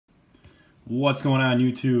What's going on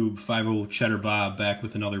YouTube? 50 Cheddar Bob back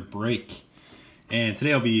with another break. And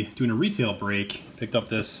today I'll be doing a retail break. Picked up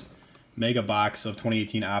this mega box of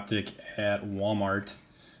 2018 Optic at Walmart,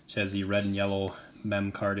 which has the red and yellow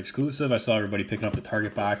mem card exclusive. I saw everybody picking up the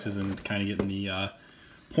Target boxes and kind of getting the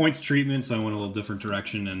points treatment, so I went a little different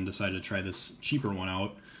direction and decided to try this cheaper one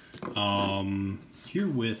out. Here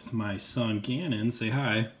with my son Gannon. Say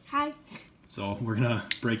hi. Hi. So we're gonna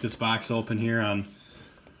break this box open here on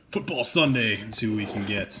Football Sunday and see what we can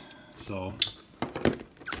get. So,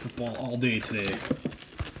 football all day today.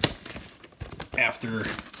 After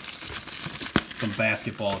some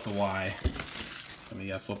basketball at the Y. And we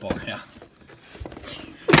got football, yeah.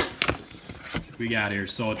 Let's see what we got here.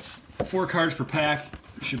 So it's 4 cards per pack.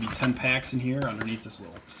 There should be 10 packs in here underneath this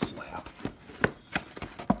little flap.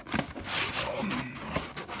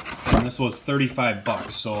 And this was 35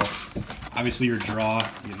 bucks. So obviously your draw,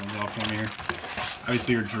 get those off from here.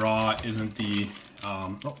 Obviously your draw isn't the,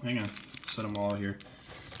 oh, hang on, set them all here.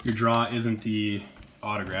 Your draw isn't the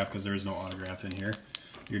autograph because there is no autograph in here.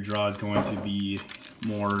 Your draw is going to be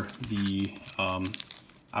more the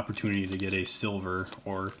opportunity to get a silver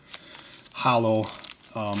or hollow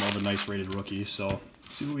of a nice rated rookie. So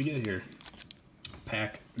let's see what we get here.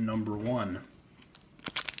 Pack number 1.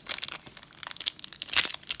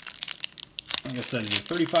 Like I said, you're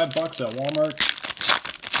 35 bucks at Walmart.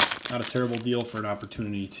 Not a terrible deal for an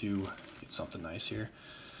opportunity to get something nice here.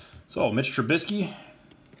 So, Mitch Trubisky.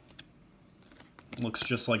 Looks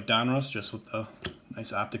just like Donruss, just with the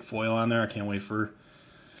nice Optic foil on there. I can't wait for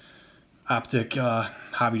Optic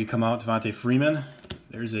hobby to come out. Devontae Freeman.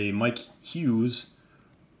 There's a Mike Hughes,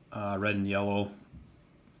 red and yellow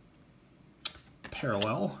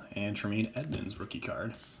parallel. And Tremaine Edmonds rookie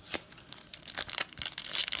card.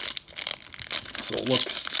 So it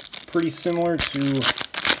looks pretty similar to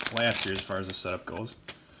last year as far as the setup goes.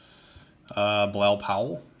 Bilal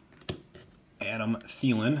Powell, Adam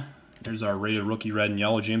Thielen. There's our rated rookie red and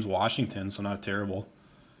yellow James Washington, so not terrible.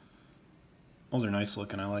 Those are nice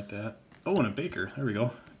looking, I like that. Oh, and a Baker, there we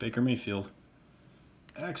go. Baker Mayfield.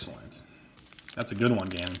 Excellent. That's a good one,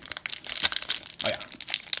 Gannon. Oh yeah.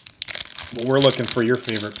 Well, we're looking for your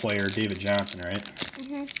favorite player, David Johnson, right?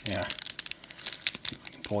 Mm-hmm. Yeah. Let's see if we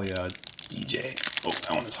can pull you a DJ. Oh,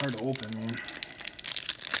 that one is hard to open, man.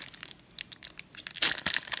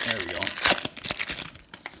 There we go.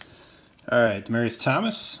 All right, Demaryius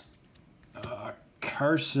Thomas.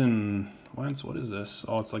 Carson Wentz, what is this?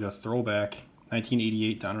 Oh, it's like a throwback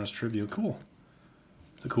 1988 Donruss tribute. Cool.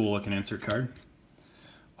 It's a cool looking insert card.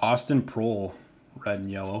 Austin Prohl, red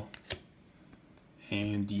and yellow.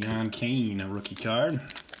 And Deion Kane, a rookie card.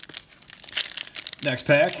 Next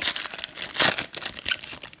pack.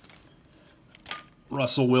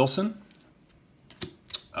 Russell Wilson.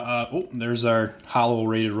 Oh, there's our hollow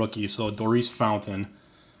rated rookie. So Doris Fountain,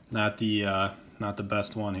 not the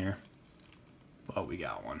best one here, but we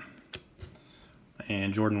got one.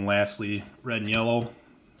 And Jordan Lastly, red and yellow,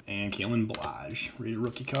 and Kalen Ballage, rated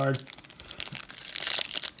rookie card.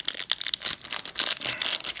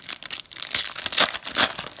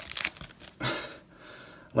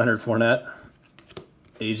 Leonard Fournette,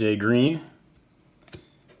 AJ Green,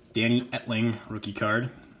 Danny Etling, rookie card.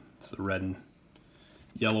 It's the red and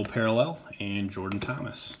yellow parallel, and Jordan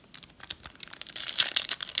Thomas.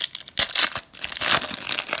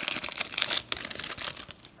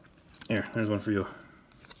 Here, there's one for you.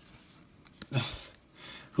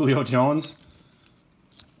 Julio Jones,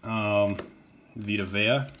 Vita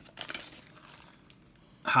Vea,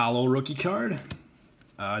 hollow rookie card,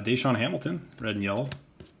 Deshaun Hamilton, red and yellow,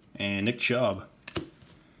 and Nick Chubb,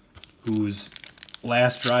 whose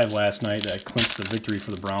last drive last night that clinched the victory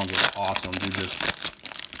for the Browns was awesome. Dude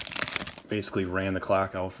just basically ran the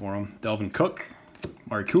clock out for him. Delvin Cook,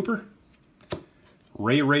 Amari Cooper,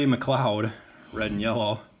 Ray McLeod, red and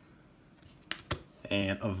yellow,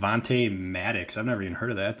 and Avante Maddox. I've never even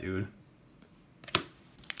heard of that dude.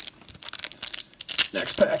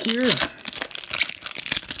 Next pack here.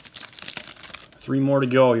 3 more to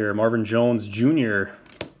go here. Marvin Jones Jr.,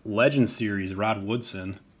 Legend Series, Rod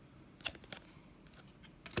Woodson.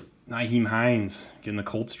 Nyheim Hines getting the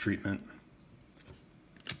Colts treatment.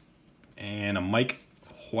 And a Mike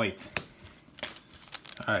White.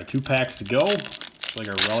 All right, 2 packs to go. Looks like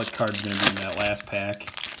our relic card is going to be in that last pack.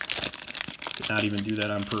 Did not even do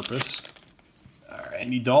that on purpose. All right,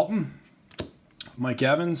 Andy Dalton, Mike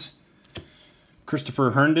Evans,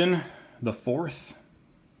 Christopher Herndon, the 4th,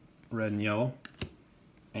 red and yellow,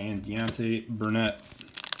 and Deontay Burnett.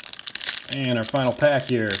 And our final pack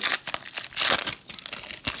here.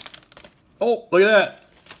 Oh, look at that.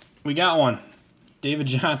 We got one. David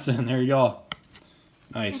Johnson, there you go.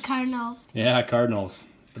 Nice. The Cardinals. Yeah, Cardinals.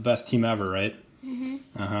 The best team ever, right? Mm-hmm.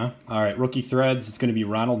 Uh-huh. All right, rookie threads. It's going to be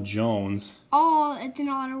Ronald Jones. Oh, it's an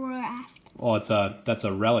autograph. Oh, that's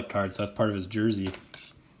a relic card, so that's part of his jersey.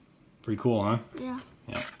 Pretty cool, huh? Yeah.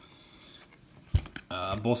 Yeah.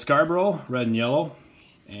 Bo Scarborough, red and yellow,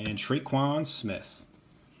 and Traquan Smith.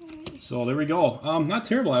 So there we go. Not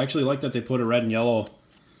terrible. I actually like that they put a red and yellow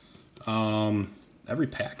every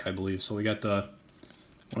pack, I believe. So we got one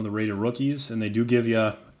of the rated rookies, and they do give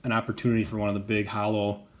you an opportunity for one of the big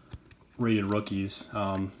hollow rated rookies.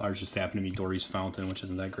 Ours just happened to be Dory's Fountain, which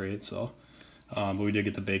isn't that great. So, but we did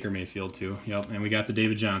get the Baker Mayfield too. Yep, and we got the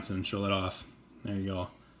David Johnson. Show that off. There you go.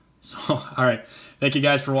 So, all right. Thank you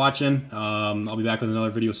guys for watching. I'll be back with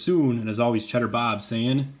another video soon. And as always, Cheddar Bob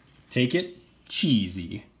saying, take it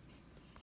cheesy.